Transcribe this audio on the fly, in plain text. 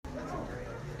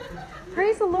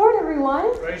Praise the Lord,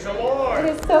 everyone. Praise the Lord.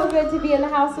 It is so good to be in the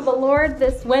house of the Lord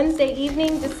this Wednesday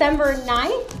evening, December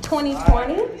 9th,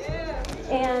 2020.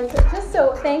 And just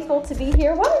so thankful to be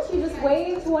here. Why don't you just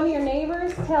wave to one of your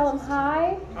neighbors, tell them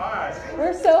hi. Hi.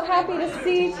 We're so happy to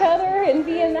see each other and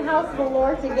be in the house of the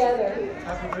Lord together.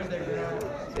 Happy birthday, Grandma.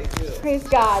 Thank you. Praise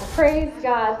God. Praise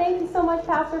God. Thank you so much,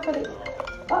 Pastor, for the...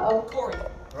 Uh-oh. Corey.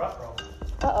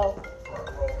 Uh-oh.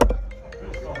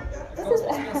 This is...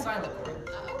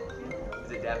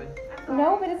 Is it Devin?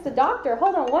 No, but it's the doctor.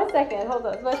 Hold on one second. Hold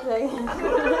on one second.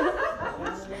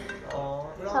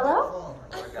 Hello?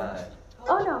 God.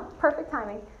 Oh, no. Perfect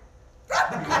timing.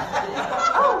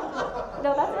 Oh,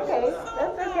 no, that's okay.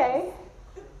 That's okay.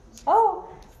 Oh,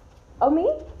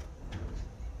 me?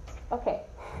 Okay.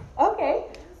 Okay.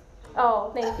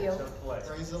 Oh, thank you.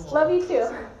 Praise the Lord. Love you too.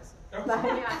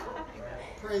 Bye.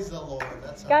 Praise the Lord.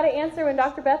 That's Got to answer when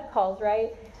Dr. Beth calls,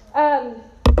 right?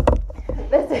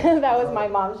 That was my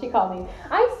mom. She called me.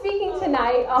 I'm speaking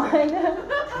tonight on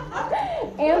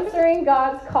answering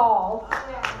God's call.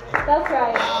 That's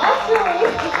right. Actually,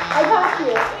 I got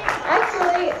you.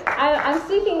 Actually, I'm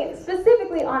speaking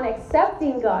specifically on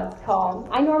accepting God's call.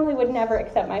 I normally would never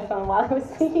accept my phone while I was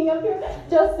speaking up here,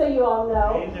 just so you all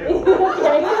know.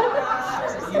 Okay?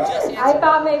 I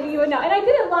thought maybe you would know. And I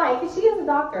didn't lie, because she is a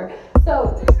doctor.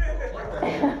 So,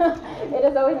 it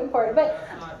is always important. But,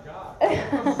 no,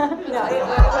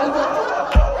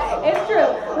 it's true.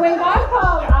 When God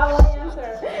calls, I will answer.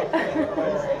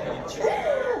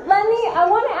 Lenny, I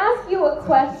want to ask you a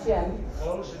question.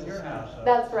 Close in your house.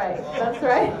 That's right. That's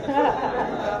right.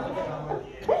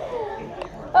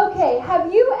 Okay,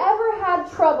 have you ever had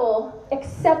trouble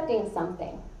accepting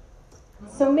something?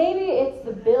 So maybe it's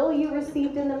the bill you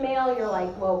received in the mail. You're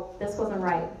like, well, this wasn't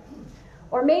right.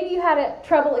 Or maybe you had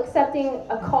trouble accepting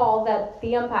a call that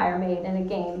the umpire made in a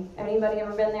game. Anybody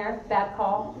ever been there? Bad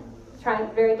call?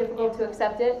 Very difficult to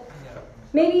accept it.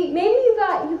 Maybe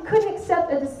you couldn't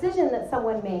accept a decision that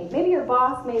someone made. Maybe your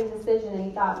boss made a decision and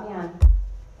you thought, man,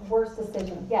 worst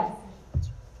decision. Yes.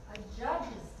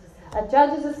 A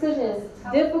judge's decision is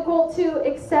difficult to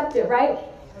accept it, right?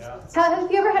 Yeah. Have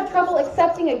you ever had trouble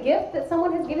accepting a gift that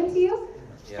someone has given to you?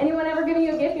 Yeah. Anyone ever given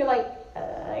you a gift? You're like,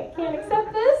 I can't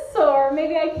accept this, or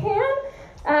maybe I can.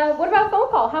 What about a phone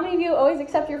call? How many of you always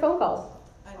accept your phone calls?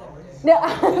 I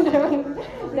never. No,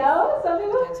 no. Some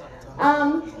people.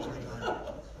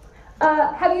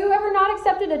 Have you ever not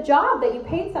accepted a job that you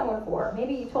paid someone for?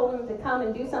 Maybe you told them to come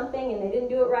and do something and they didn't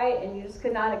do it right, and you just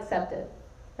could not accept it.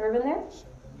 Ever been there?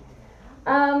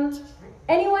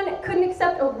 Anyone couldn't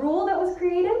accept a rule that was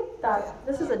created? Thought,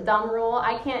 this is a dumb rule.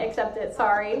 I can't accept it.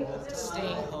 Sorry.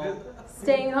 Staying home.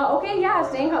 Staying home. Okay, yeah,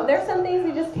 staying home. There's some things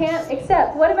you just can't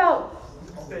accept. What about,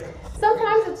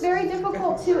 sometimes it's very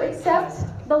difficult to accept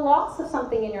the loss of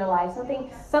something in your life,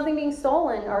 something being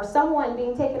stolen or someone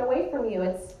being taken away from you.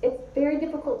 It's very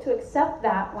difficult to accept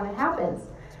that when it happens.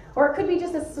 Or it could be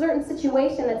just a certain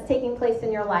situation that's taking place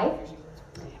in your life.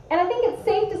 And I think it's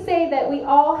safe to say that we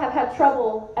all have had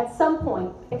trouble at some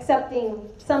point accepting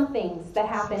some things that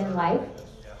happen in life.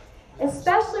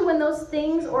 Especially when those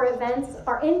things or events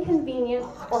are inconvenient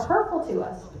or hurtful to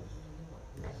us.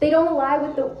 They don't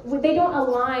align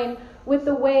with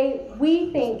the way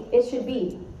we think it should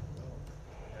be.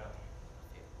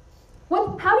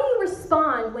 How do you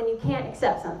respond when you can't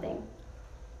accept something?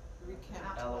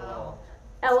 LOL.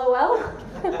 LOL?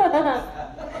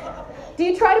 Do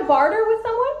you try to barter with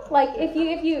someone? Like if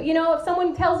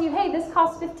someone tells you, hey, this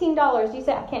costs $15, you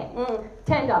say, I can't,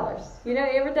 $10. You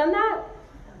ever done that?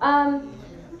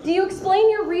 Do you explain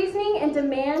your reasoning and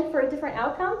demand for a different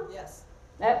outcome? Yes.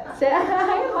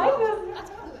 I like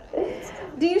this.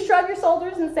 Do you shrug your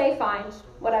shoulders and say, fine,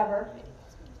 whatever?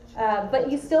 But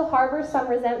you still harbor some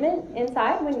resentment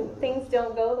inside when things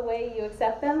don't go the way you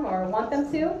accept them or want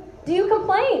them to? Do you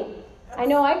complain? I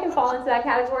know I can fall into that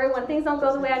category. When things don't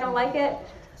go the way I don't like it.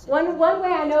 One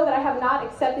way I know that I have not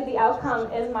accepted the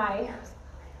outcome is my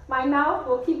mouth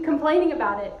will keep complaining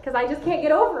about it because I just can't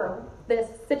get over this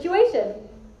situation.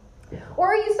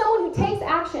 Or are you someone who takes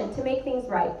action to make things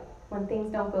right when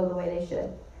things don't go the way they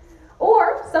should?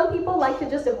 Or some people like to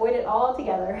just avoid it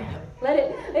altogether.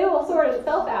 It will sort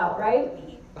itself out, right?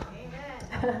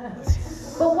 Amen.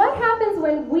 But what happens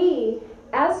when we,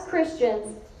 as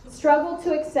Christians, struggle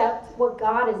to accept what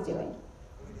God is doing?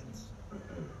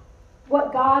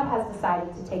 What God has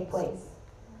decided to take place?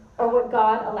 Or what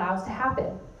God allows to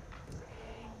happen?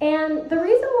 And the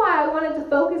reason why I wanted to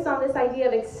focus on this idea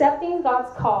of accepting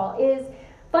God's call is,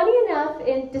 funny enough,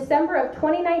 in December of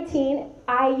 2019,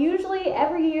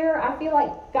 every year, I feel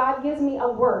like God gives me a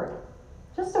word.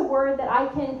 Just a word that I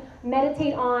can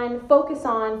meditate on, focus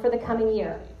on for the coming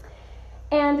year.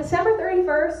 And December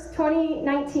 31st,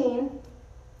 2019,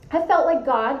 I felt like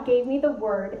God gave me the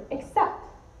word accept.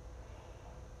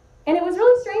 And it was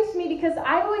really strange to me because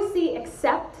I always see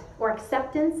accept or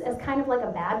acceptance as kind of like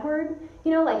a bad word,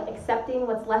 you know, like accepting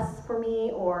what's less for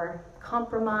me or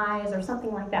compromise or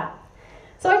something like that.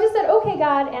 So I just said, okay,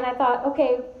 God, and I thought,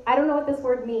 okay, I don't know what this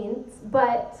word means,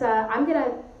 but I'm going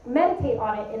to meditate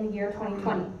on it in the year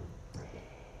 2020.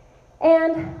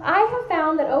 And I have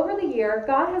found that over the year,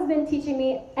 God has been teaching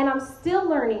me, and I'm still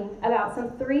learning about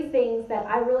some 3 things that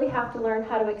I really have to learn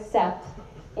how to accept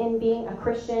in being a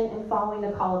Christian and following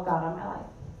the call of God on my life.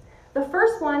 The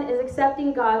first one is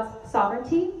accepting God's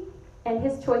sovereignty and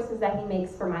his choices that he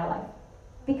makes for my life.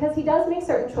 Because he does make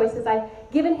certain choices, I've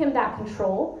given him that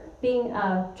control, being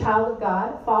a child of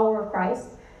God, follower of Christ.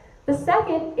 The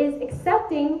second is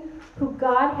accepting who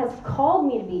God has called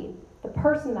me to be, the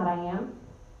person that I am.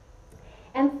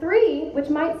 And 3, which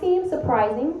might seem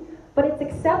surprising, but it's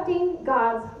accepting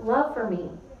God's love for me,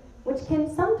 which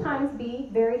can sometimes be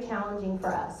very challenging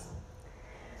for us.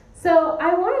 So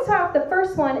I want to talk, the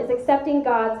first one is accepting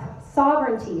God's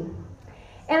sovereignty.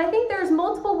 And I think there's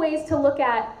multiple ways to look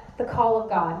at the call of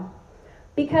God.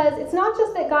 Because it's not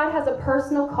just that God has a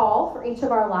personal call for each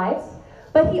of our lives,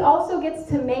 but he also gets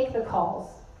to make the calls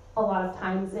a lot of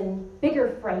times in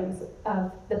bigger frames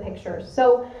of the pictures.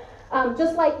 So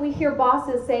just like we hear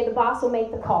bosses say, the boss will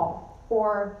make the call,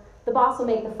 or the boss will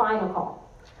make the final call.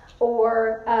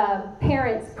 Or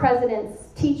parents, presidents,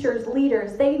 teachers,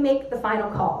 leaders, they make the final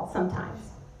call sometimes.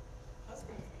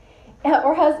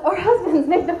 Or husbands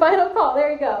make the final call.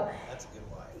 There you go. That's a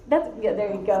good wife. That's good.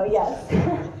 There you go. Yes.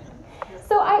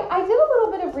 So I did a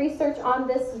little bit of research on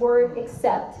this word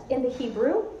accept in the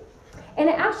Hebrew. And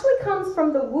it actually comes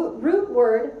from the root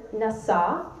word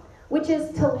nasa, which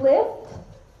is to lift,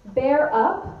 bear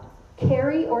up,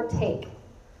 carry, or take.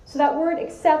 So that word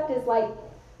accept is like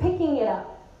picking it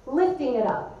up, lifting it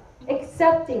up,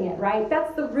 accepting it, right?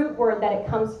 That's the root word that it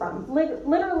comes from,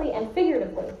 literally and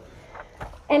figuratively.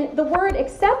 And the word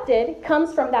accepted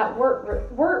comes from that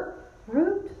root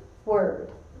word,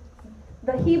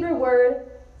 the Hebrew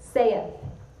word saith,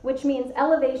 which means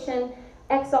elevation,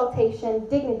 exaltation,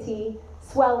 dignity,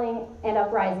 swelling, and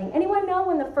uprising. Anyone know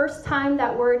when the first time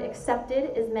that word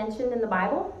accepted is mentioned in the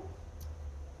Bible?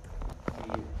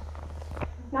 Eve.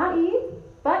 Not Eve,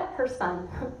 but her son.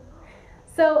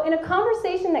 So in a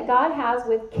conversation that God has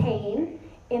with Cain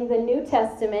in the New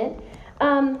Testament,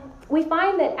 we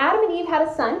find that Adam and Eve had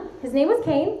a son. His name was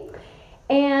Cain.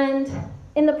 And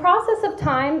in the process of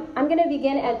time, I'm going to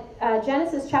begin at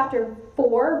Genesis chapter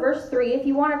 4, verse 3, if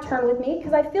you want to turn with me,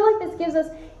 because I feel like this gives us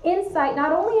insight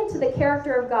not only into the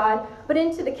character of God, but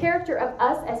into the character of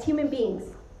us as human beings.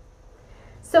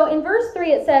 So in verse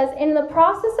 3 it says, "In the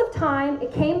process of time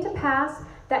it came to pass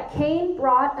that Cain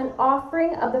brought an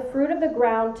offering of the fruit of the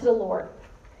ground to the Lord.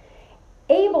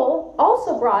 Abel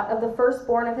also brought of the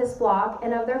firstborn of his flock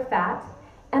and of their fat,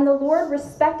 and the Lord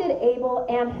respected Abel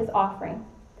and his offering.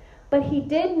 But he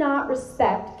did not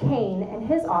respect Cain and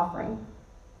his offering.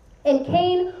 And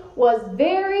Cain was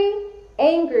very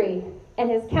angry, and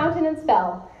his countenance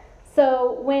fell."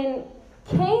 So when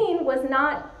Cain was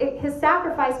not, his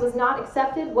sacrifice was not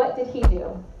accepted, what did he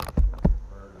do?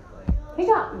 He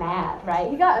got mad, right?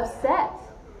 He got upset.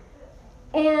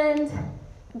 And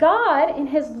God, in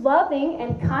his loving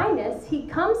and kindness, he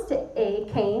comes to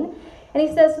Cain, and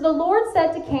he says, "So the Lord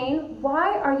said to Cain,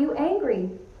 'Why are you angry?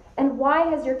 And why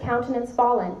has your countenance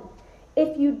fallen?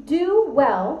 If you do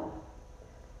well,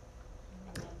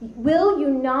 will you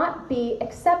not be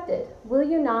accepted?'" Will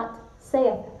you not,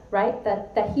 saith, right?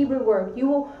 That Hebrew word.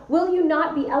 Will you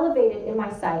not be elevated in my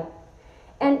sight?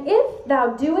 And if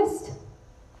thou doest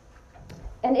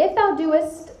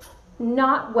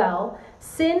not well,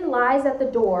 sin lies at the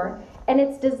door, and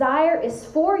its desire is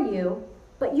for you,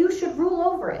 but you should rule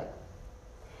over it.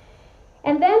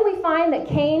 And then we find that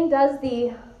Cain does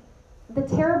the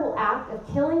terrible act of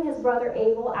killing his brother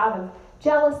Abel out of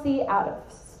jealousy, out of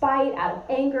spite, out of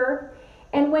anger.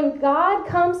 And when God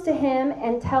comes to him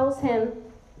and tells him,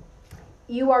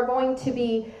 "You are going to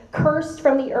be cursed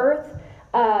from the earth.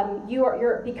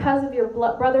 You're because of your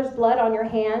brother's blood on your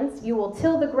hands. You will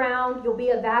till the ground. You'll be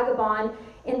a vagabond."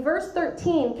 In verse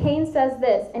 13, Cain says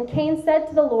this, "And Cain said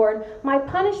to the Lord, 'My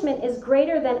punishment is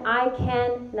greater than I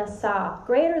can nasa,'"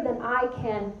 greater than I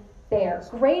can bear,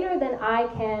 greater than I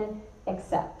can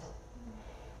accept.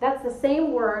 That's the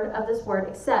same word of this word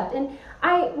accept. And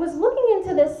I was looking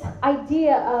into this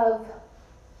idea of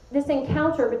this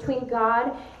encounter between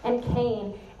God and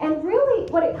Cain. And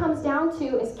really what it comes down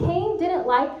to is Cain didn't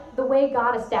like the way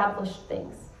God established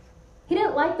things. He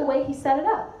didn't like the way he set it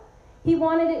up. He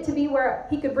wanted it to be where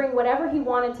he could bring whatever he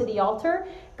wanted to the altar.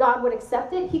 God would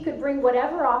accept it. He could bring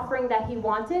whatever offering that he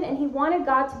wanted, and he wanted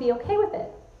God to be okay with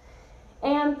it.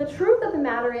 And the truth of the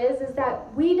matter is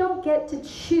that we don't get to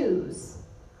choose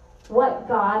what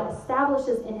God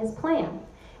establishes in his plan.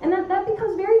 And that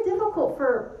becomes very difficult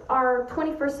for our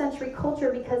 21st century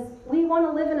culture because we want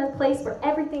to live in a place where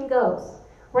everything goes,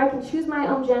 where I can choose my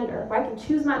own gender, where I can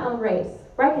choose my own race,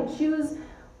 where I can choose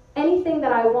anything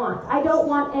that I want. I don't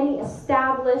want any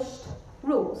established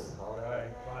rules.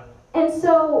 And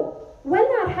so when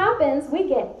that happens, we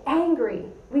get angry.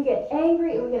 We get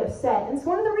angry and we get upset. And it's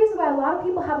one of the reasons why a lot of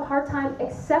people have a hard time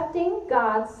accepting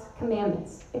God's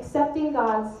commandments, accepting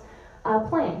God's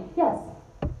plan. Yes?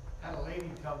 I had a lady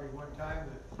tell me one time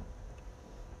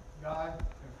that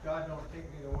if God don't take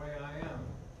me the way I am,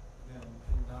 then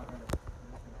he's not going to,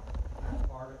 that's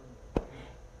part of it.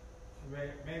 She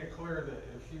made it clear that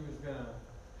if she was going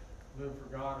to live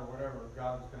for God or whatever,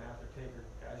 God was going to have to take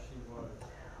her as she was.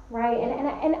 Right,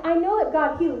 and I know that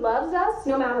God, he loves us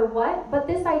no matter what, but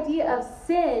this idea of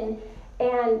sin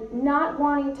and not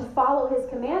wanting to follow his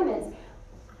commandments,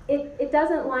 it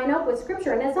doesn't line up with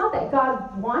Scripture. And it's not that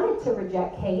God wanted to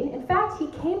reject Cain. In fact, he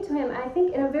came to him, I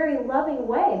think, in a very loving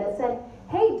way that said,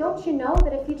 hey, don't you know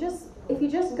that if you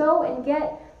just go and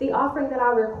get the offering that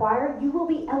I require, you will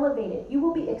be elevated. You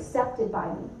will be accepted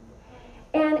by me.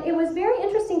 And it was very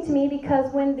interesting to me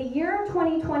because when the year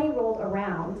 2020 rolled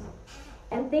around,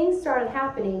 and things started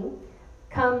happening,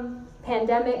 come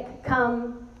pandemic,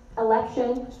 come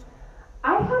election,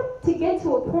 I had to get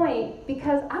to a point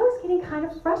because I was getting kind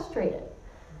of frustrated.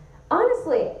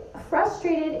 Honestly,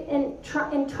 frustrated in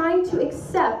trying to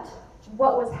accept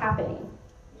what was happening.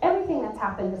 Everything that's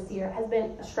happened this year has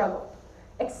been a struggle.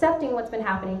 Accepting what's been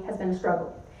happening has been a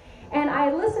struggle. And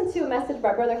I listened to a message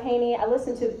by Brother Haney. I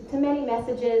listened to many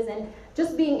messages and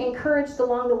just being encouraged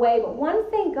along the way. But one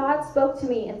thing God spoke to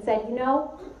me and said, you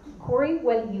know, Corey,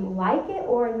 whether you like it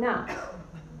or not,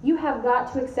 you have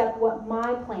got to accept what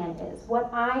my plan is, what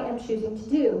I am choosing to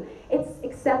do. It's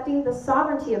accepting the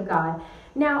sovereignty of God.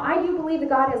 Now, I do believe that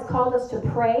God has called us to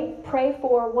pray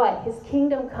for what? His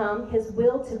kingdom come, his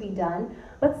will to be done.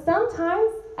 But sometimes,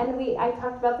 and I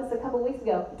talked about this a couple weeks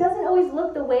ago, it doesn't always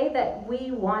look the way that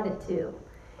we want it to.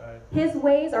 Right. His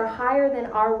ways are higher than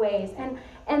our ways.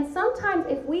 And sometimes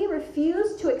if we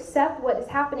refuse to accept what is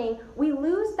happening, we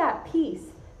lose that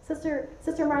peace. Sister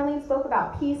Marlene spoke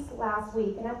about peace last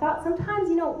week, and I thought sometimes,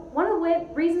 one of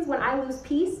the reasons when I lose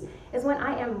peace is when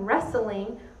I am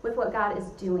wrestling with what God is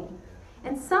doing.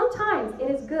 And sometimes it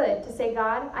is good to say,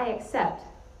 God, I accept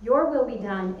your will be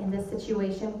done in this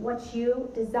situation, what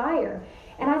you desire.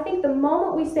 And I think the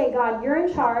moment we say, God, you're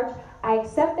in charge, I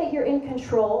accept that you're in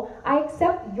control, I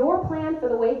accept your plan for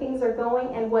the way things are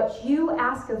going and what you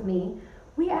ask of me,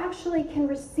 we actually can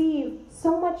receive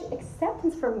so much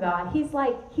acceptance from God. He's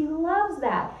like, he loves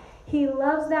that. He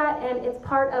loves that, and it's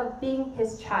part of being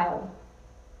his child.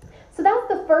 So that's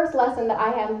the first lesson that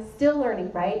I am still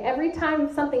learning, right? Every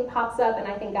time something pops up and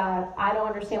I think, God, I don't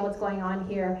understand what's going on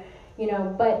here,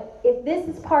 but if this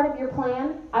is part of your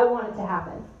plan, I want it to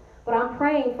happen. But I'm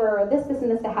praying for this,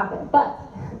 and this to happen. But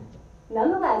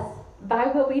nonetheless, thy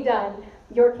will be done,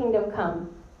 your kingdom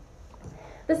come.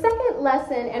 The second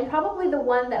lesson, and probably the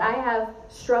one that I have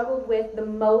struggled with the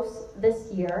most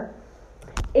this year,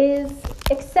 is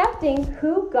accepting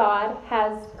who God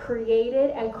has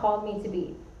created and called me to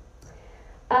be.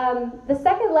 The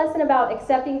second lesson about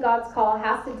accepting God's call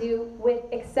has to do with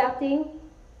accepting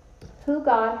who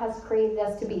God has created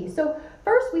us to be. So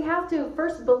first, we have to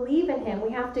believe in him.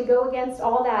 We have to go against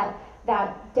all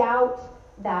that doubt,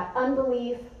 that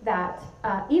unbelief, that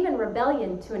even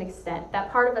rebellion to an extent,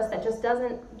 that part of us that just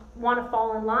doesn't want to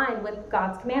fall in line with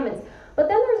God's commandments. But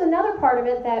then there's another part of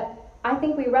it that I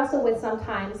think we wrestle with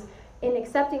sometimes in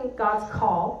accepting God's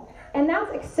call, and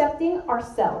that's accepting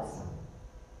ourselves.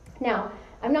 Now,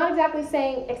 I'm not exactly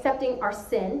saying accepting our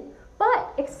sin,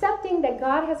 but accepting that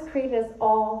God has created us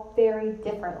all very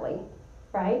differently,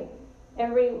 right?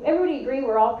 Everybody agree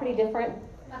we're all pretty different?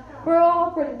 We're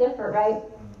all pretty different, right?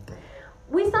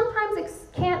 We sometimes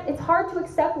it's hard to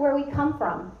accept where we come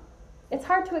from. It's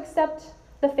hard to accept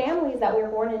the families that we were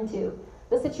born into,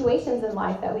 the situations in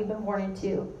life that we've been born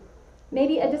into,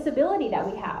 maybe a disability that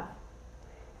we have,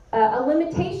 a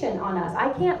limitation on us. I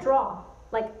can't draw,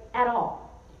 at all,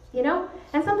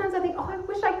 And sometimes I think, I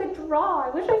wish I could draw. I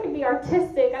wish I could be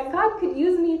artistic. God could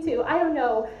use me to, I don't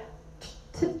know,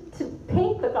 to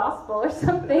paint the gospel or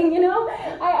something,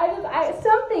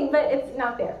 something, but it's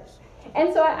not there.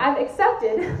 And so I've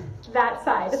accepted that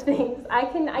side of things. I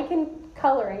can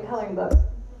color in coloring books.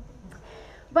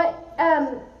 But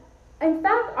In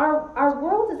fact, our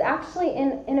world is actually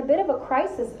in a bit of a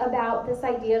crisis about this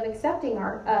idea of accepting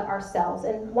ourselves.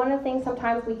 And one of the things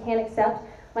sometimes we can't accept,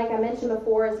 like I mentioned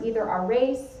before, is either our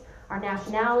race, our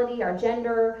nationality, our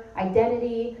gender,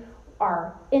 identity,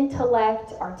 our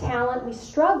intellect, our talent. We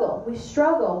struggle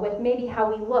with maybe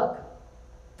how we look.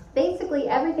 Basically,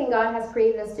 everything God has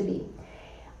created us to be.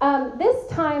 This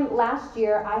time last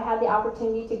year, I had the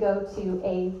opportunity to go to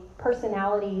a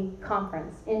personality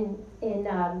conference in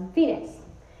Phoenix.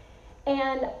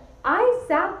 And I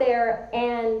sat there,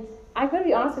 and I'm going to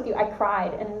be honest with you, I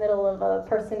cried in the middle of a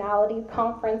personality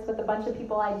conference with a bunch of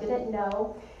people I didn't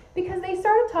know, because they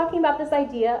started talking about this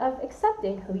idea of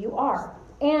accepting who you are.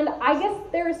 And I guess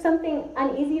there is something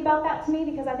uneasy about that to me,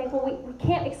 because I think, well, we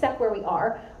can't accept where we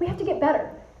are. We have to get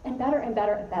better and better and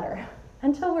better and better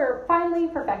until we're finally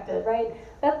perfected, right?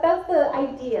 That's the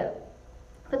idea.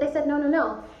 But they said,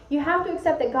 no. You have to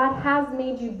accept that God has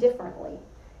made you differently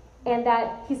and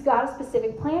that he's got a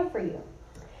specific plan for you.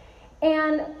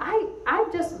 And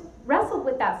I've just wrestled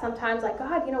with that sometimes, like,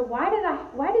 God,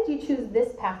 why did you choose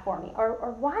this path for me?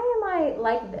 Or why am I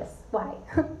like this? Why?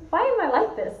 Why am I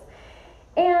like this?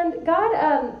 And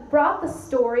God brought the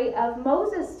story of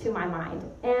Moses to my mind.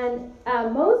 And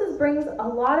Moses brings a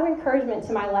lot of encouragement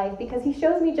to my life because he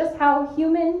shows me just how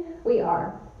human we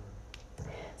are.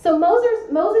 So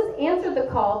Moses answered the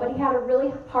call, but he had a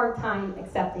really hard time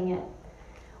accepting it.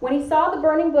 When he saw the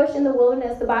burning bush in the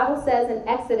wilderness, the Bible says in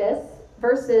Exodus,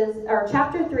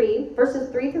 chapter 3,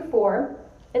 verses 3 through 4,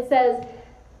 it says,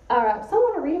 someone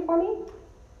want to read it for me?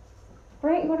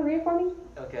 Brent, you want to read it for me?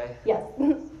 Okay. Yes,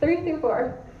 3 through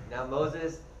 4. Now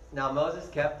Moses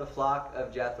kept the flock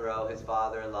of Jethro, his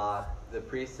father-in-law, the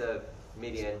priest of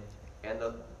Midian,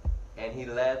 and he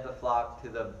led the flock to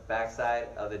the backside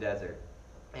of the desert,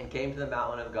 and came to the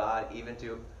mountain of God, even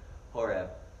to Horeb.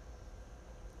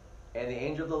 And the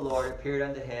angel of the Lord appeared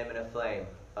unto him in a flame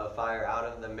of fire out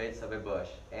of the midst of a bush.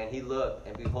 And he looked,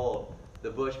 and behold,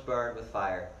 the bush burned with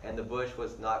fire, and the bush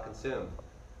was not consumed.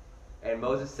 And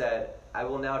Moses said, I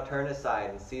will now turn aside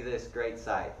and see this great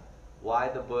sight, why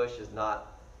the bush is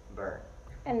not burned.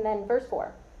 And then verse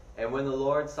 4. And when the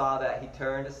Lord saw that he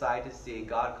turned aside to see,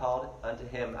 God called unto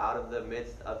him out of the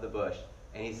midst of the bush.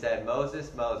 And he said,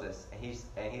 Moses, Moses.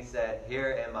 And he said,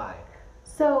 Here am I.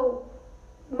 So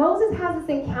Moses has this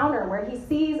encounter where he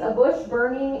sees a bush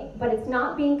burning, but it's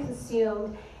not being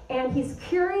consumed. And he's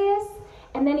curious.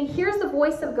 And then he hears the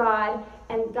voice of God,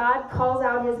 and God calls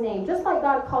out his name, just like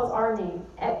God calls our name.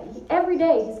 Every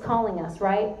day he's calling us,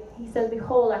 right? He says,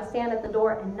 Behold, I stand at the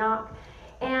door and knock.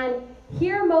 And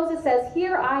here Moses says,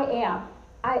 Here I am.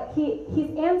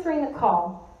 He's answering the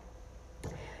call.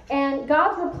 And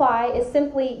God's reply is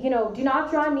simply, do not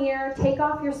draw near, take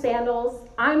off your sandals.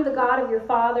 I'm the God of your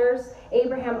fathers,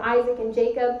 Abraham, Isaac, and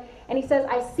Jacob. And he says,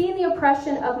 I've seen the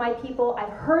oppression of my people.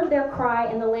 I've heard their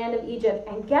cry in the land of Egypt.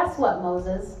 And guess what,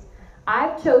 Moses?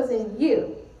 I've chosen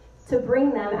you to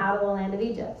bring them out of the land of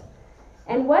Egypt.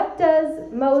 And what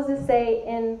does Moses say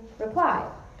in reply?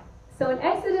 So in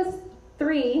Exodus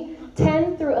 3,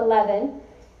 10 through 11,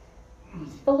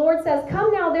 the Lord says,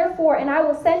 Come now, therefore, and I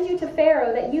will send you to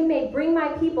Pharaoh, that you may bring my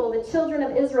people, the children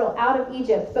of Israel, out of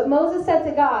Egypt. But Moses said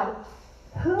to God,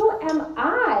 Who am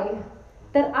I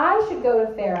that I should go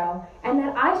to Pharaoh, and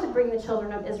that I should bring the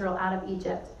children of Israel out of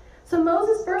Egypt? So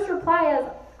Moses' first reply is,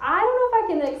 I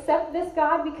don't know if I can accept this,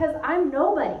 God, because I'm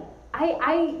nobody.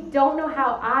 I don't know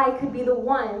how I could be the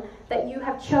one that you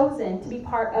have chosen to be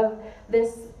part of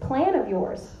this plan of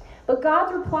yours. But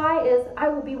God's reply is, I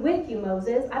will be with you,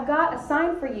 Moses. I've got a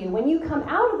sign for you. When you come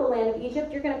out of the land of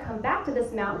Egypt, you're going to come back to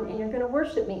this mountain and you're going to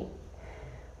worship me.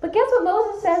 But guess what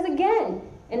Moses says again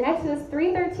in Exodus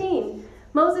 3:13?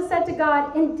 Moses said to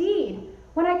God, Indeed,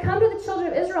 when I come to the children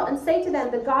of Israel and say to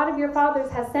them, the God of your fathers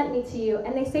has sent me to you,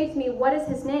 and they say to me, What is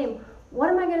his name? What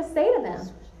am I going to say to them?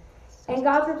 And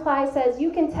God's reply says,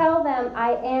 You can tell them,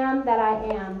 I am that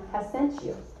I am has sent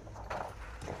you.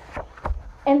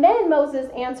 And then Moses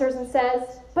answers and says,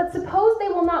 But suppose they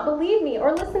will not believe me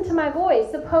or listen to my voice.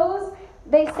 Suppose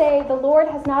they say, The Lord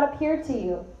has not appeared to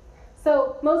you.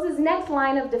 So Moses' next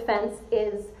line of defense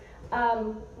is,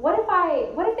 what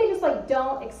if they just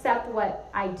don't accept what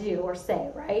I do or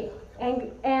say, right?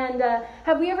 And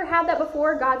have we ever had that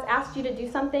before? God's asked you to do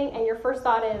something, and your first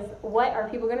thought is, "What are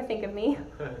people going to think of me?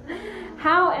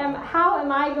 How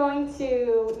am I going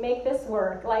to make this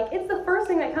work?" It's the first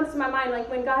thing that comes to my mind.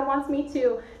 When God wants me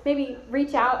to maybe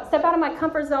reach out, step out of my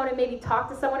comfort zone, and maybe talk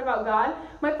to someone about God,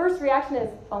 my first reaction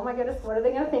is, "Oh my goodness, what are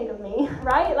they going to think of me?"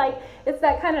 Right? It's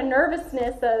that kind of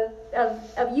nervousness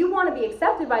of you want to be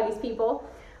accepted by these people,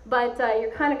 but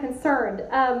you're kind of concerned.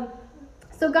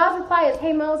 So God's reply is,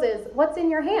 hey, Moses, what's in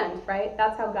your hand, right?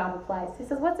 That's how God replies. He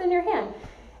says, what's in your hand?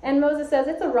 And Moses says,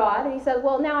 it's a rod. And he says,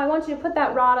 well, now I want you to put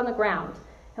that rod on the ground.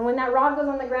 And when that rod goes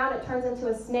on the ground, it turns into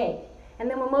a snake. And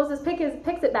then when Moses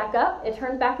picks it back up, it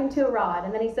turns back into a rod.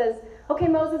 And then he says, okay,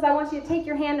 Moses, I want you to take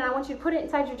your hand and I want you to put it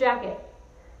inside your jacket.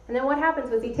 And then what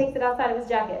happens was he takes it outside of his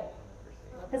jacket.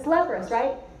 It's leprous,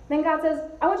 right? Then God says,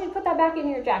 I want you to put that back in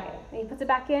your jacket. And he puts it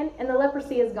back in, and the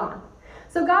leprosy is gone.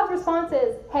 So God's response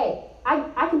is, hey,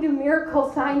 I can do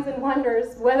miracle signs and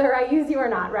wonders whether I use you or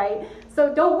not, right?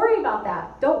 So don't worry about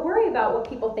that. Don't worry about what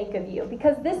people think of you,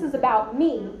 because this is about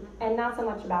me and not so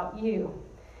much about you.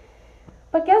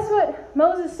 But guess what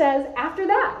Moses says after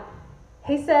that?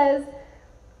 He says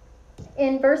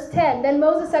in verse 10, then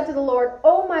Moses said to the Lord,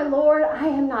 oh my Lord, I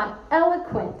am not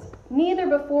eloquent, neither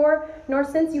before nor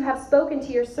since you have spoken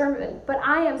to your servant, but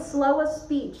I am slow of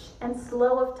speech and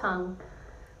slow of tongue.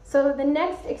 So the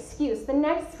next excuse, the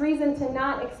next reason to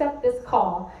not accept this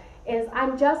call is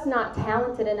I'm just not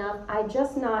talented enough. I'm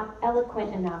just not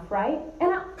eloquent enough, right?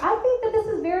 And I think that this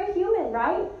is very human,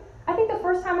 right? I think the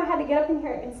first time I had to get up in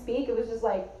here and speak, it was just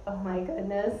like, oh my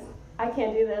goodness, I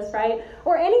can't do this, right?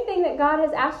 Or anything that God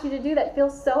has asked you to do that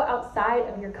feels so outside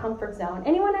of your comfort zone.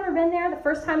 Anyone ever been there? The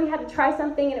first time you had to try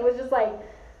something and it was just like,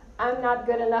 I'm not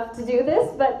good enough to do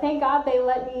this, but thank God they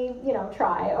let me,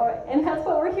 try. And that's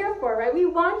what we're here for, right? We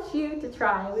want you to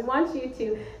try. We want you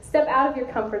to step out of your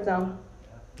comfort zone.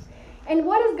 And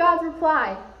what is God's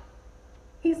reply?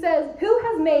 He says, who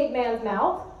has made man's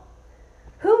mouth?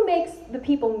 Who makes the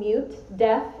people mute,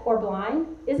 deaf, or blind?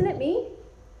 Isn't it me?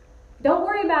 Don't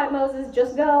worry about it, Moses.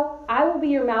 Just go. I will be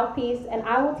your mouthpiece, and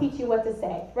I will teach you what to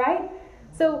say, right?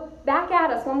 So back at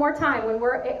us one more time. When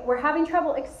we're having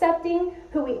trouble accepting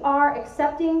who we are,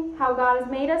 accepting how God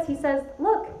has made us, he says,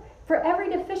 look, for every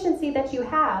deficiency that you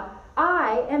have,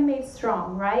 I am made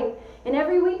strong, right? And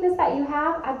every weakness that you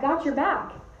have, I've got your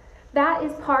back. That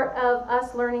is part of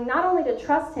us learning not only to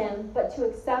trust him, but to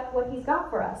accept what he's got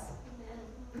for us.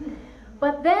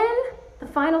 But then the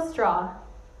final straw.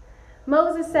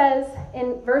 Moses says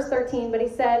in verse 13, but he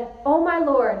said, oh my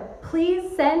Lord,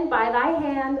 please send by thy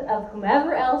hand of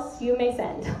whomever else you may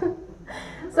send.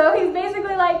 So he's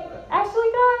basically like, actually,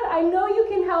 God, I know you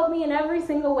can help me in every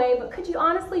single way, but could you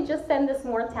honestly just send this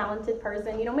more talented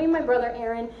person? Maybe my brother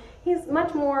Aaron, he's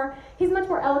much more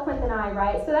eloquent than I,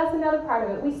 right? So that's another part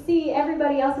of it. We see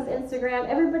everybody else's Instagram,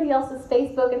 everybody else's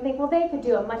Facebook, and think, well, they could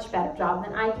do a much better job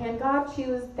than I can. God,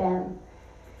 choose them.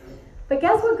 But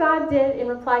guess what God did in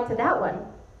reply to that one?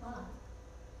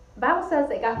 The Bible says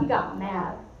that he got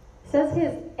mad. It says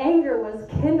his anger was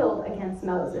kindled against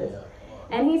Moses.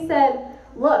 And he said,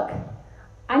 look,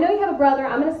 I know you have a brother.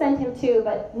 I'm going to send him too,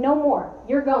 but no more.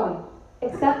 You're going.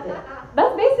 Accept it.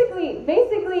 That's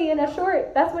basically in a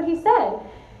short, that's what he said.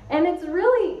 And it's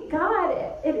really, God,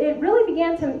 it really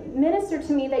began to minister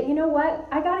to me that, you know what?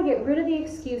 I got to get rid of the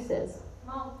excuses.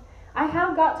 I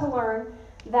have got to learn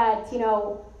that,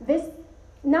 this,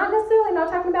 not necessarily, I'm not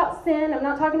talking about sin, I'm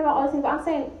not talking about all these things, but I'm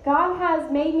saying God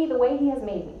has made me the way he has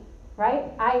made me,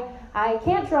 right? I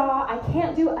can't draw, I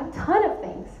can't do a ton of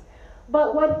things,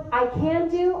 but what I can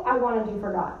do, I want to do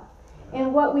for God.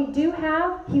 And what we do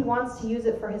have, he wants to use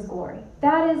it for his glory.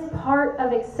 That is part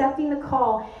of accepting the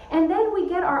call. And then we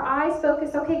get our eyes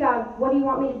focused, okay, God, what do you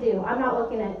want me to do? I'm not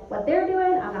looking at what they're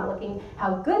doing. I'm not looking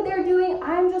how good they're doing.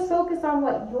 I'm just focused on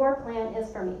what your plan is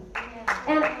for me.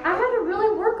 And I had to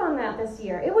really work on that this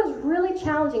year. It was really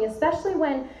challenging, especially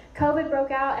when COVID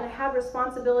broke out and I had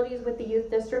responsibilities with the youth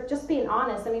district. Just being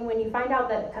honest, when you find out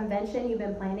that a convention you've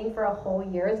been planning for a whole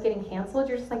year is getting canceled,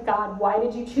 you're just like, God, why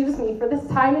did you choose me for this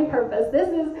time and purpose? This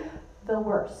is the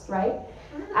worst, right?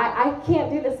 I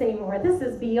can't do this anymore. This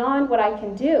is beyond what I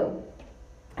can do.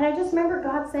 And I just remember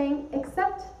God saying,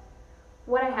 accept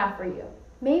what I have for you.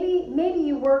 Maybe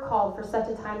you were called for such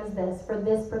a time as this, for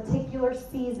this particular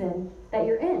season that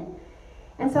you're in.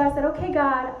 And so I said, okay,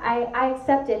 God, I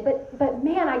accept it, but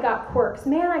man, I got quirks.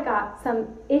 Man, I got some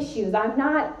issues. I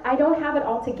don't have it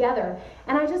all together.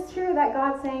 And I just hear that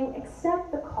God saying,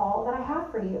 accept the call that I have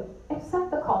for you.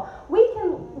 Accept the call.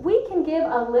 We can give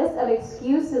a list of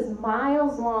excuses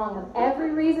miles long of every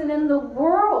reason in the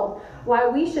world why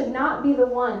we should not be the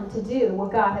one to do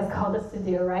what God has called us to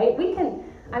do, right?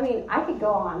 I could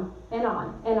go on and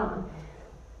on and on.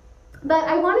 But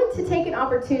I wanted to take an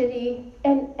opportunity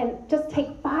and just take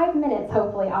 5 minutes,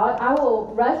 hopefully. I will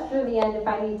rush through the end if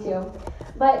I need to.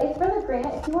 But if Brother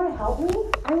Grant, if you want to help me,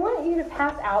 I want you to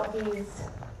pass out these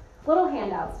little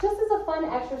handouts, just as a fun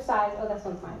exercise. Oh, this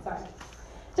one's mine, sorry.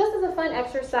 Just as a fun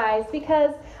exercise,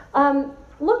 because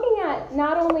looking at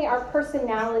not only our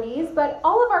personalities, but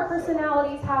all of our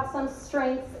personalities have some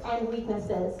strengths and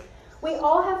weaknesses. We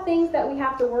all have things that we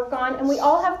have to work on, and we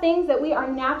all have things that we are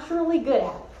naturally good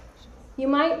at. You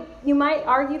might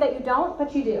argue that you don't,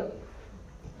 but you do.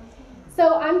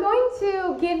 So I'm going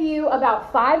to give you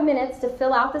about 5 minutes to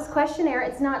fill out this questionnaire.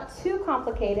 It's not too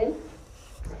complicated.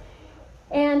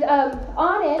 And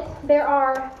on it, there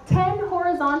are 10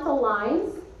 horizontal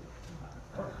lines.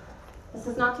 This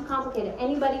is not too complicated.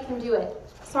 Anybody can do it.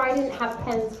 Sorry I didn't have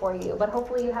pens for you, but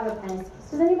hopefully you have a pen.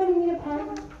 Does anybody need a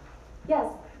pen?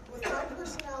 Yes? With my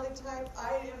personality type,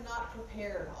 I am not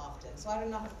prepared often, so I do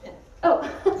not have a pen. Oh,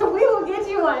 we will get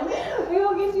you one. We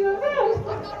will get you a pen.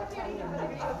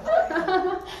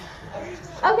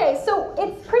 Okay, so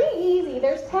it's pretty easy.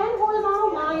 There's 10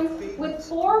 horizontal lines with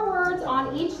 4 words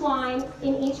on each line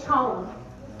in each column.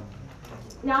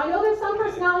 Now, I know there's some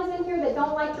personalities in here that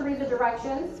don't like to read the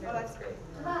directions. Oh, that's great.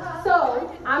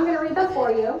 So, I'm going to read them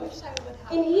for you.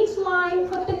 In each line,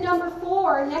 put the number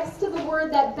 4 next to the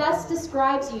word that best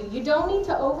describes you. You don't need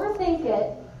to overthink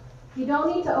it. You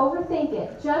don't need to overthink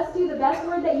it. Just do the best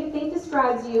word that you think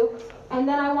describes you. And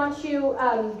then I want you,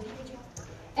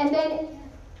 and then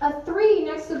a 3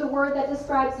 next to the word that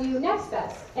describes you next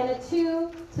best. And a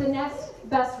 2 to the next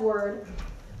best word.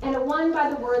 And a 1 by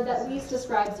the word that least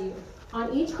describes you.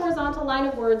 On each horizontal line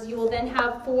of words, you will then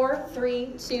have 4,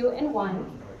 3, 2, and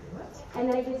 1. And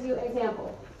then it gives you an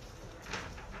example.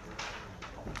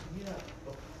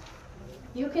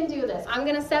 You can do this. I'm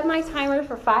going to set my timer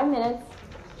for 5 minutes.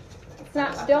 It's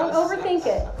not, don't overthink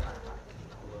it.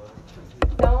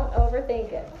 Don't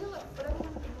overthink it.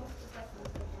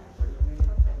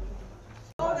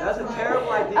 That's a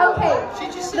terrible idea. Okay,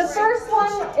 the first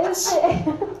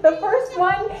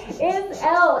one is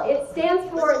L. It stands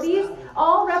for, these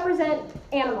all represent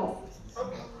animals.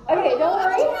 Okay, don't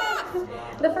worry.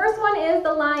 The first one is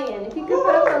the lion. If you could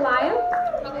put up the lion.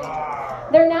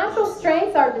 Their natural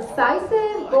strengths are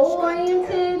decisive,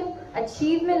 goal-oriented,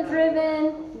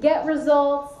 achievement-driven, get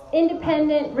results,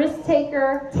 independent,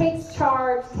 risk-taker, takes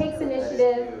charge, takes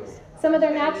initiative. Some of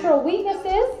their natural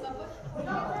weaknesses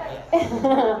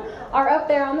are up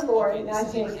there on the board.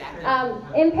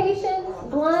 Impatient,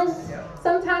 blunt,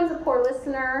 sometimes a poor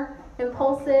listener,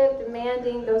 impulsive,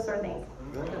 demanding, those sort of things.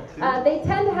 They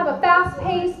tend to have a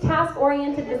fast-paced,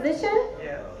 task-oriented position.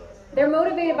 They're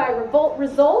motivated by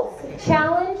results,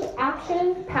 challenge,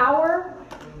 action, power.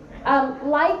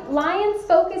 Like lions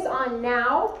focus on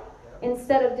now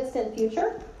instead of distant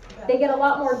future. They get a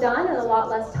lot more done in a lot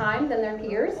less time than their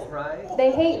peers.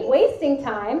 They hate wasting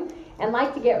time and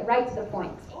like to get right to the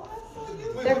point.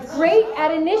 They're great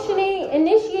at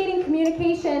initiating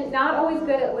communication, not always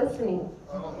good at listening.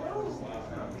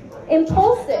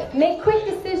 Impulsive, make quick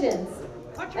decisions.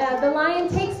 The lion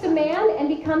takes command and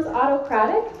becomes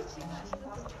autocratic.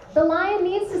 The lion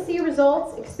needs to see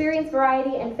results, experience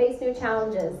variety, and face new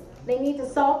challenges. They need to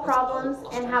solve problems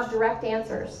and have direct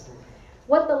answers.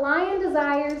 What the lion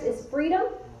desires is freedom,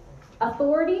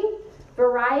 authority,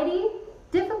 variety,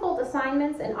 difficult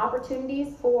assignments, and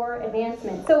opportunities for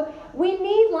advancement. So we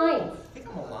need lions. I think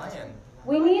I'm a lion.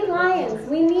 We need lions.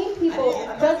 We need people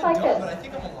just like this. But I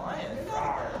think I'm a lion.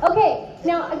 Okay,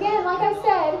 now again, like I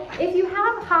said, if you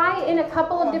have high in a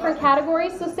couple of different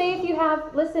categories, so say if you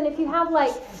have, if you have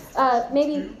like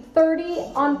maybe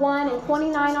 30 on one and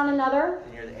 29 on another.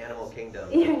 And you're the animal kingdom.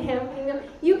 You're the animal kingdom.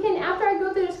 You can, after I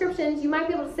go through descriptions, you might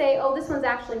be able to say, oh, this one's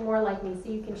actually more like me, so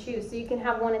you can choose. So you can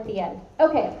have one at the end.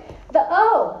 Okay, the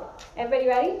O. Everybody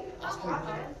ready?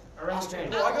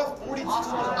 Austrian. Oh, I got 42.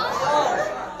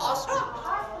 Austrian.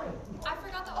 I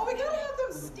forgot that. Oh, we gotta have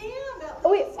them stand. Oh,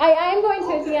 wait, I am going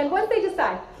to at the end, once they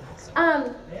decide.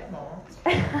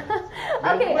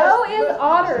 Okay, O is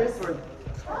otters.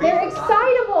 They're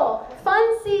excitable,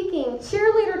 fun-seeking,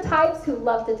 cheerleader types who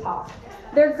love to talk.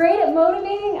 They're great at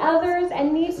motivating others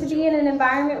and need to be in an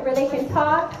environment where they can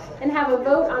talk and have a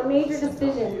vote on major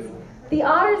decisions. The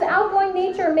otter's outgoing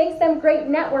nature makes them great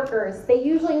networkers. They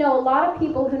usually know a lot of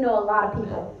people who know a lot of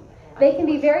people. They can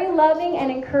be very loving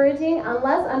and encouraging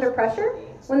unless under pressure,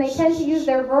 when they tend to use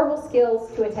their verbal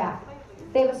skills to attack.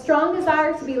 They have a strong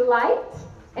desire to be liked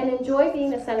and enjoy being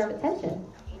the center of attention.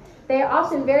 They are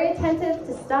often very attentive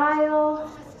to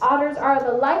style. Otters are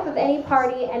the life of any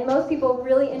party, and most people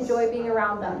really enjoy being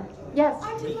around them. Yes?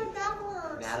 I did mine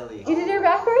backwards. Natalie. You did it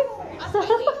backwards?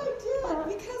 I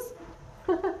did, because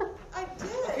I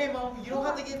did. Okay, Mom, you don't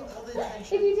have to give all the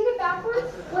attention. If you did it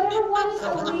backwards, whatever one is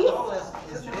the least.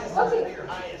 Okay.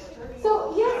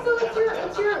 So yes, so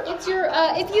it's your.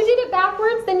 If you did it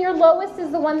backwards, then your lowest is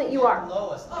the one that you are.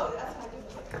 Lowest. Oh, that's how I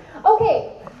do it.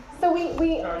 Okay. So we You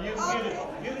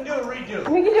can do a redo.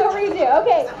 we can do a redo.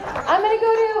 Okay. I'm gonna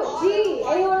go to G.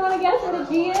 Anyone want to guess what a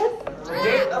G is?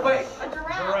 Wait. A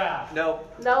giraffe. Giraffe.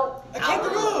 Nope. Nope. A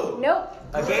kangaroo. Nope.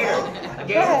 A gator. A Go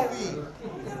gator. ahead.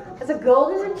 It's a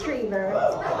golden retriever.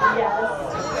 Yes.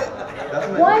 That's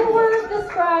my- One word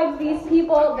describes these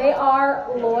people. They are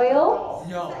loyal.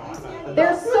 No.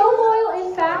 They're so loyal,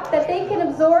 in fact, that they can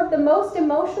absorb the most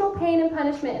emotional pain and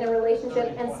punishment in a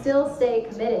relationship and still stay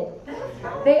committed.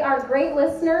 They are great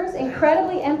listeners,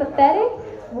 incredibly empathetic,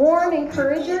 warm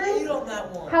encouragers. Eat on that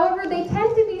one. However, they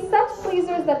tend to be such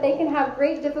pleasers that they can have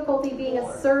great difficulty being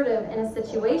assertive in a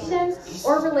situation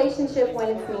or relationship when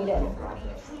it's needed.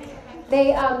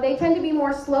 They tend to be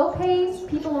more slow-paced,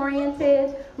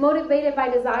 people-oriented, motivated by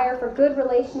desire for good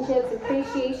relationships,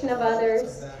 appreciation of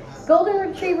others. Golden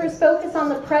Retrievers focus on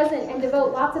the present and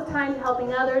devote lots of time to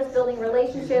helping others, building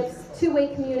relationships,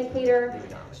 two-way communicator,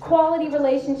 quality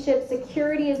relationships,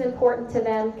 security is important to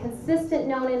them, consistent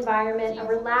known environment, a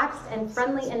relaxed and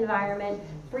friendly environment,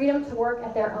 freedom to work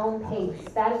at their own pace.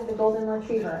 That is the Golden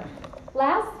Retriever.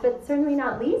 Last, but certainly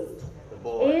not least,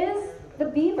 is the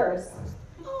Beavers.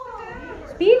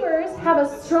 Beavers have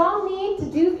a strong need to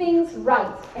do things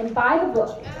right and by the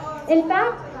book. In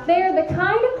fact, they are the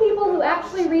kind of people who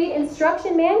actually read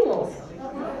instruction manuals.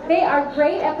 They are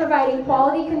great at providing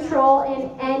quality control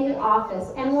in any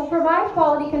office and will provide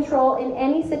quality control in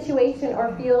any situation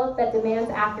or field that demands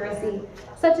accuracy,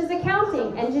 such as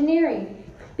accounting, engineering.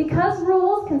 Because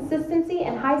rules, consistency,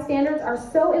 and high standards are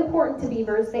so important to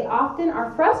Beavers, they often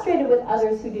are frustrated with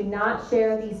others who do not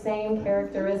share these same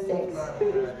characteristics.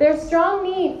 Their strong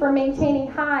need for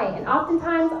maintaining high and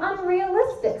oftentimes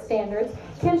unrealistic standards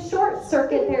can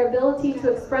short-circuit their ability to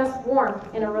express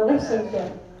warmth in a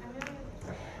relationship.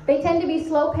 They tend to be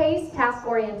slow-paced,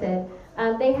 task-oriented.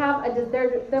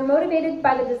 They're motivated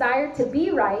by the desire to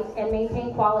be right and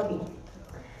maintain quality.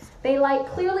 They like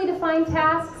clearly defined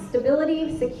tasks,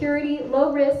 stability, security,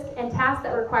 low risk, and tasks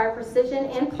that require precision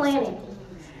and planning.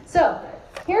 So,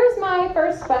 here's my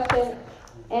first question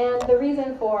and the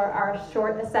reason for our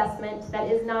short assessment that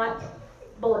is not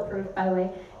bulletproof, by the way.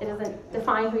 It doesn't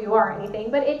define who you are or anything,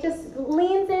 but it just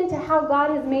leans into how God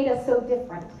has made us so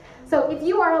different. So, if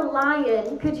you are a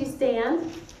lion, could you stand?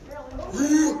 Okay,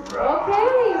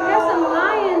 we have some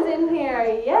lions in here,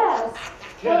 yes.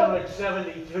 Generic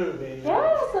 72, baby.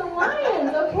 Yeah, some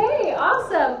lions. Okay,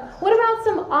 awesome. What about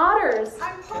some otters?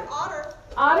 I'm part otter.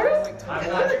 Otters? Is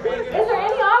there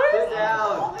any otters? Sit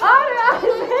down. Otter,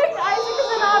 Isaac. Isaac is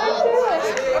an otter too.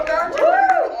 Woo!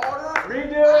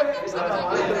 Redo it.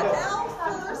 L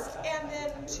first, and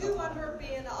then 2 under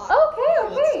being an otter.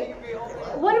 Okay.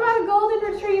 What about a golden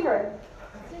retriever?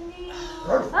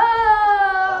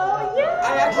 Oh, yes. I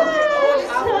actually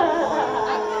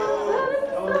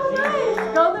So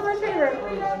nice. Golden retriever.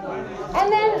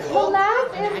 And then the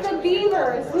last is the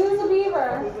beavers. Who's the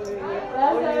beaver?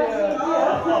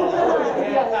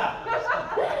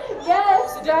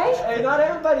 Yes, right? Hey, not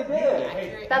everybody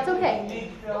did. That's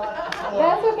okay.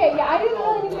 That's okay. Yeah, I didn't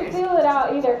really need to fill it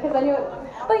out either because I knew it.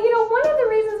 But you know, one of the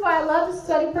reasons why I love to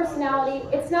study personality,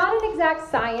 it's not an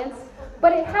exact science,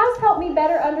 but it has helped me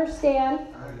better understand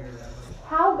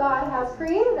how God has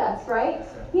created us, right?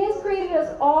 He has created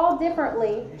us all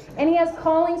differently, and He has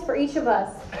callings for each of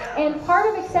us. And part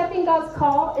of accepting God's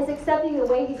call is accepting the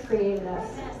way He's created us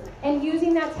and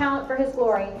using that talent for His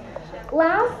glory.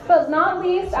 Last but not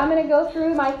least, I'm going to go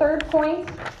through my third point,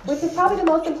 which is probably the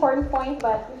most important point,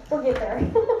 but we'll get there.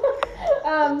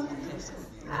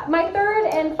 My third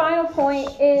and final point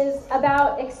is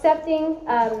about accepting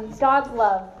God's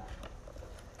love.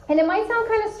 And it might sound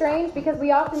kind of strange because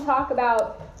we often talk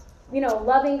about,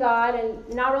 loving God and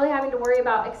not really having to worry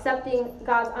about accepting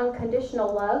God's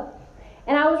unconditional love.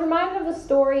 And I was reminded of the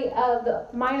story of the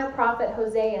minor prophet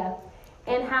Hosea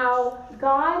and how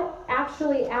God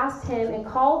actually asked him and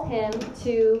called him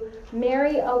to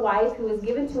marry a wife who was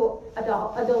given to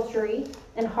adultery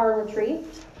and harlotry,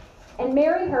 and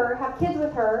marry her, have kids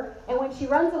with her, and when she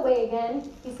runs away again,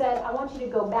 he said, I want you to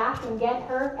go back and get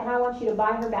her, and I want you to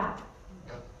buy her back.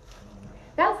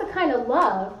 That's the kind of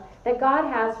love that God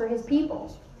has for His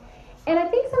people. And I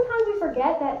think sometimes we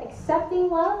forget that accepting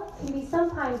love can be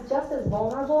sometimes just as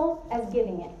vulnerable as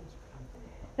giving it.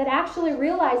 That actually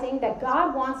realizing that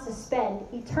God wants to spend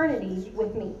eternity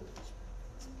with me.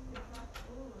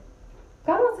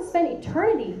 God wants to spend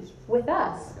eternity with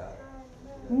us.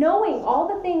 Knowing all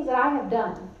the things that I have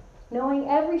done. Knowing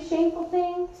every shameful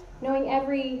thing. Knowing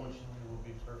every...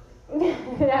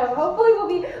 Yeah, hopefully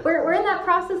we're in that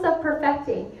process of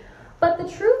perfecting. But the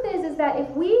truth is that if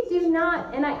we do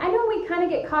not, and I know we kind of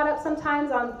get caught up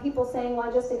sometimes on people saying,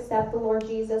 well, just accept the Lord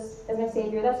Jesus as my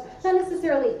Savior. That's not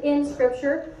necessarily in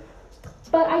Scripture.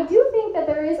 But I do think that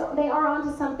they are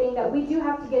onto something, that we do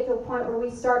have to get to a point where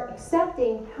we start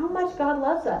accepting how much God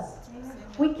loves us.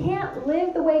 We can't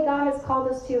live the way God has called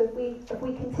us to if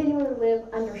we continually live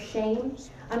under shame,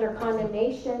 under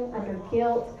condemnation, under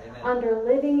guilt, under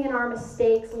living in our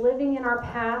mistakes, living in our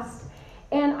past.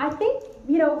 And I think,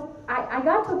 I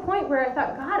got to a point where I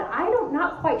thought, God, I'm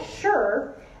not quite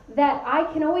sure that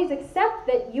I can always accept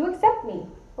that you accept me.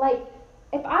 Like,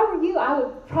 if I were you, I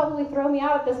would probably throw me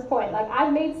out at this point. Like,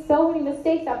 I've made so many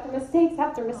mistakes after mistakes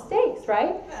after mistakes,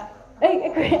 right? I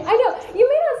know, you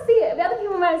may not see it, other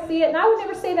people might see it, and I would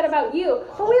never say that about you,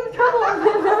 but we have trouble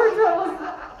with our troubles.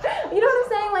 You know what I'm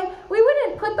saying? Like, we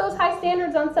wouldn't put those high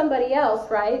standards on somebody else,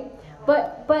 right?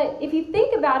 But if you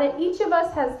think about it, each of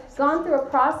us has gone through a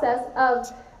process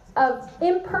of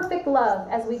imperfect love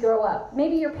as we grow up.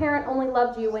 Maybe your parent only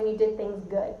loved you when you did things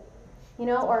good.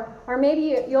 Or maybe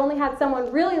you only had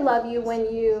someone really love you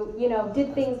when you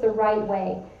did things the right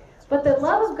way. But the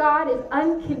love of God is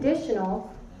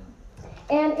unconditional.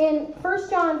 And in 1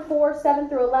 John 4, 7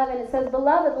 through 11, it says,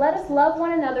 "Beloved, let us love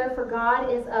one another, for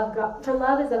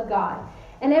love is of God.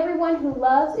 And everyone who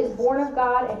loves is born of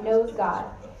God and knows God.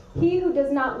 He who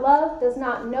does not love does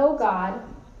not know God,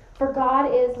 for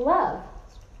God is love.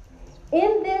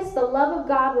 In this, the love of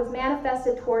God was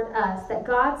manifested toward us, that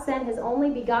God sent his only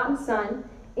begotten Son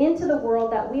into the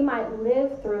world that we might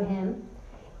live through him.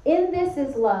 In this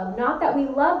is love, not that we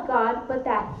loved God, but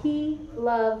that he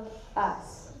loved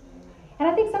us." And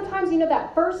I think sometimes,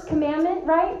 that first commandment,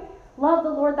 right? Love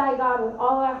the Lord thy God with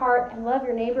all thy heart and love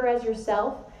your neighbor as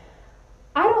yourself.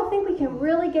 I don't think we can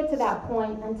really get to that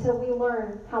point until we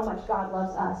learn how much God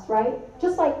loves us, right?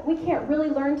 Just like we can't really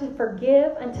learn to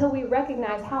forgive until we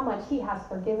recognize how much he has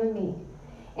forgiven me.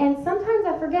 And sometimes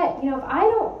I forget, if I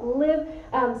don't live,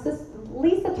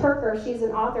 Lisa Turker, she's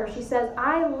an author, she says,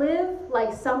 I live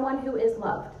like someone who is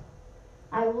loved.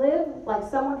 I live like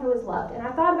someone who is loved. And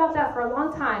I thought about that for a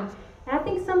long time. And I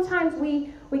think sometimes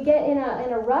we get in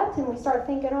a rut and we start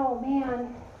thinking, oh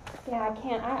man, yeah, I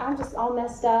can't, I'm just all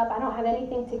messed up. I don't have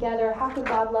anything together. How could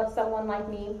God love someone like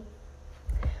me?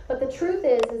 But the truth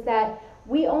is that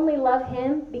we only love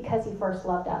him because he first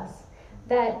loved us.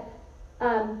 That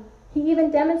he even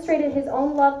demonstrated his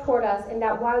own love toward us, in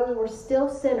that while we were still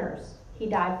sinners, he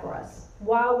died for us.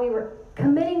 While we were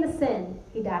committing the sin,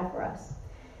 he died for us.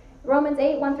 Romans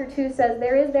 8, 1 through 2 says,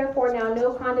 "There is therefore now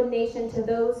no condemnation to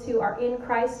those who are in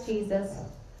Christ Jesus,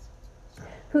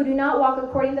 who do not walk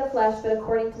according to the flesh, but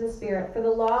according to the Spirit. For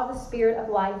the law of the Spirit of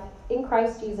life in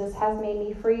Christ Jesus has made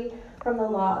me free from the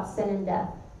law of sin and death."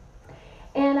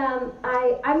 And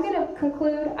I'm going to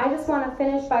conclude. I just want to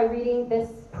finish by reading this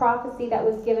prophecy that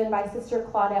was given by Sister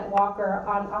Claudette Walker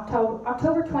on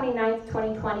October 29th,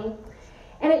 2020.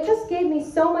 And it just gave me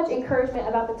so much encouragement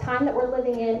about the time that we're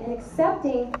living in, and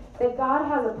accepting that God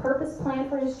has a purpose plan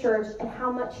for his church and how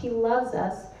much he loves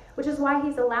us, which is why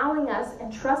he's allowing us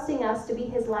and trusting us to be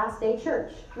his last day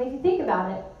church. I mean, if you think about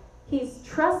it, he's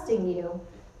trusting you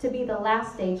to be the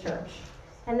last day church,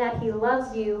 and that he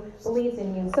loves you, believes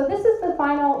in you. So this is the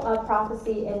final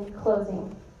prophecy in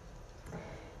closing.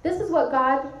 This is what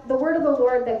the word of the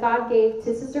Lord that God gave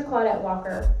to Sister Claudette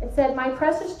Walker. It said, "My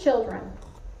precious children,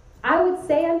 I would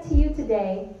say unto you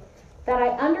today that I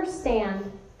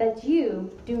understand that you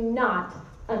do not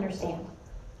understand.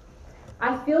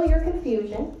 I feel your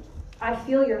confusion. I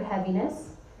feel your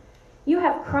heaviness. You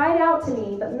have cried out to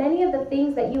me, but many of the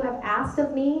things that you have asked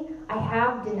of me, I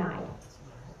have denied.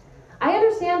 I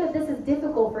understand that this is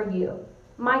difficult for you.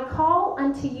 My call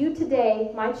unto you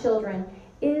today, my children,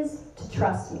 is to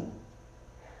trust me.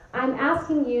 I'm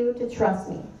asking you to trust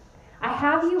me. I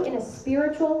have you in a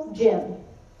spiritual gym.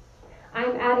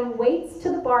 I'm adding weights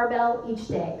to the barbell each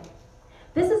day.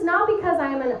 This is not because I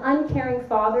am an uncaring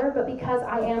father, but because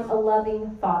I am a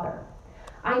loving father.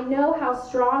 I know how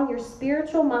strong your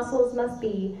spiritual muscles must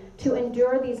be to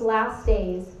endure these last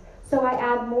days, so I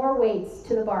add more weights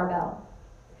to the barbell.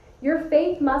 Your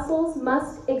faith muscles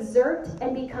must exert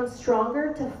and become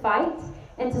stronger to fight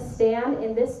and to stand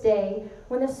in this day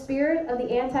when the spirit of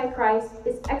the Antichrist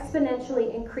is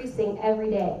exponentially increasing every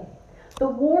day. The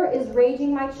war is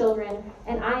raging, my children,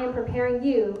 and I am preparing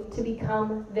you to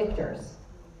become victors.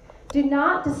 Do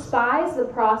not despise the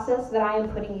process that I am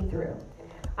putting you through.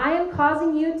 I am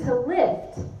causing you to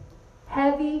lift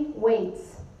heavy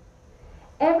weights.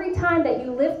 Every time that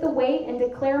you lift the weight and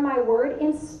declare my word,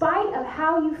 in spite of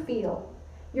how you feel,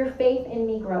 your faith in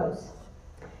me grows.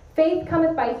 Faith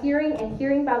cometh by hearing, and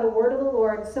hearing by the word of the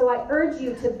Lord. So I urge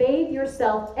you to bathe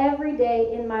yourself every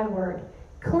day in my word.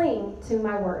 Cling to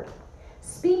my word.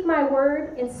 Speak my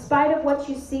word in spite of what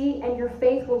you see, and your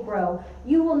faith will grow.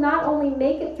 You will not only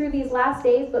make it through these last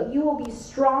days, but you will be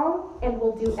strong and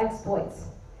will do exploits.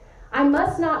 I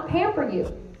must not pamper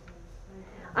you.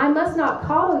 I must not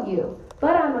coddle you,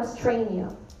 but I must train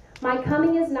you. My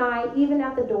coming is nigh, even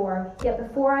at the door. Yet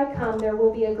before I come, there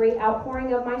will be a great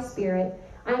outpouring of my Spirit.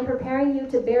 I am preparing you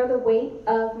to bear the weight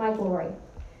of my glory.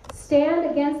 Stand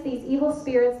against these evil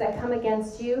spirits that come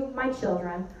against you, my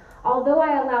children. Although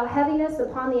I allow heaviness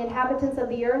upon the inhabitants of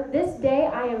the earth, this day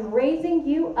I am raising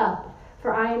you up,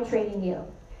 for I am training you.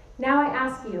 Now I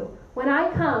ask you, when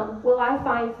I come, will I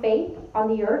find faith on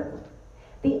the earth?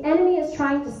 The enemy is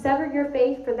trying to sever your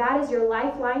faith, for that is your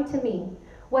lifeline to me.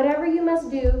 Whatever you must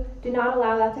do, do not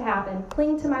allow that to happen.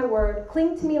 Cling to my word.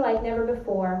 Cling to me like never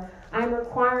before. I am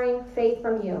requiring faith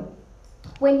from you.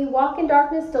 When you walk in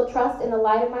darkness, still trust in the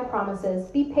light of my promises.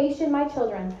 Be patient, my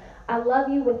children. I love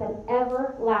you with an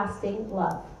everlasting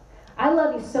love. I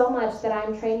love you so much that I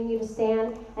am training you to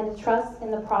stand and to trust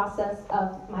in the process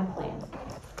of my plan.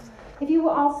 If you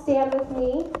will all stand with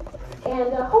me,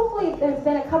 and hopefully there's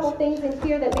been a couple things in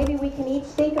here that maybe we can each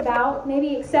think about,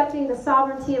 maybe accepting the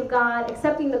sovereignty of God,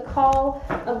 accepting the call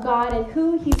of God and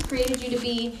who he's created you to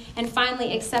be, and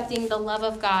finally accepting the love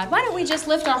of God. Why don't we just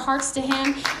lift our hearts to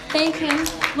him, thank him.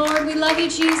 Lord, we love you,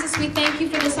 Jesus. We thank you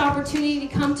for this opportunity to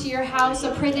come to your house.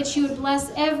 I pray that you would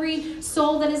bless every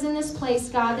soul that is in this place,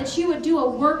 God, that you would do a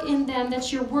work in them,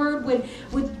 that your word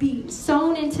would be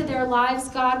sown into their lives,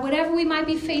 God. Whatever we might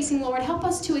be facing, Lord, help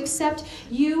us to accept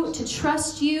you, to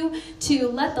trust you, to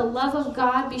let the love of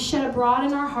God be shed abroad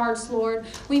in our hearts, Lord.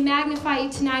 We magnify you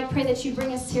tonight. Pray that you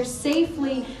bring us here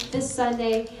safely this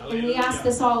Sunday. And we ask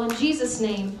this all in Jesus'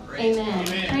 name. Amen.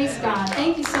 Praise God.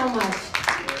 Thank you so much.